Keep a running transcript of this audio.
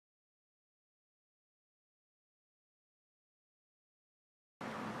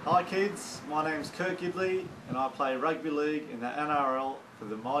Hi kids, my name's Gidley and I play Rugby League in the NRL for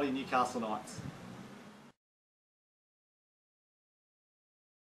the mighty Newcastle Knights.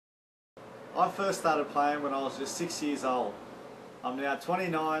 I first started playing when I was just 6 years old. I'm now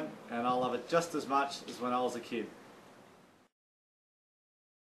 29 and I love it just as much as when I was a kid.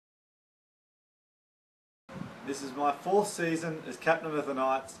 This is my 4th season as captain of the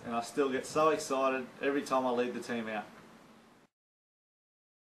Knights and I still get so excited every time I lead the team out.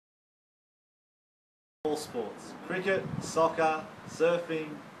 All sports, cricket, soccer, surfing,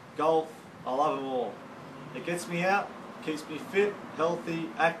 golf, I love them all. It gets me out, keeps me fit, healthy,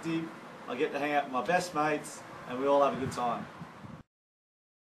 active, I get to hang out with my best mates and we all have a good time.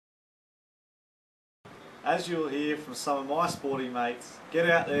 As you'll hear from some of my sporting mates, get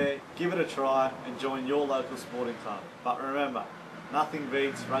out there, give it a try and join your local sporting club. But remember, nothing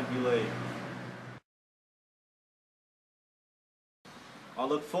beats Rugby League. I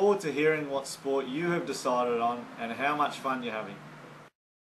look forward to hearing what sport you have decided on and how much fun you're having.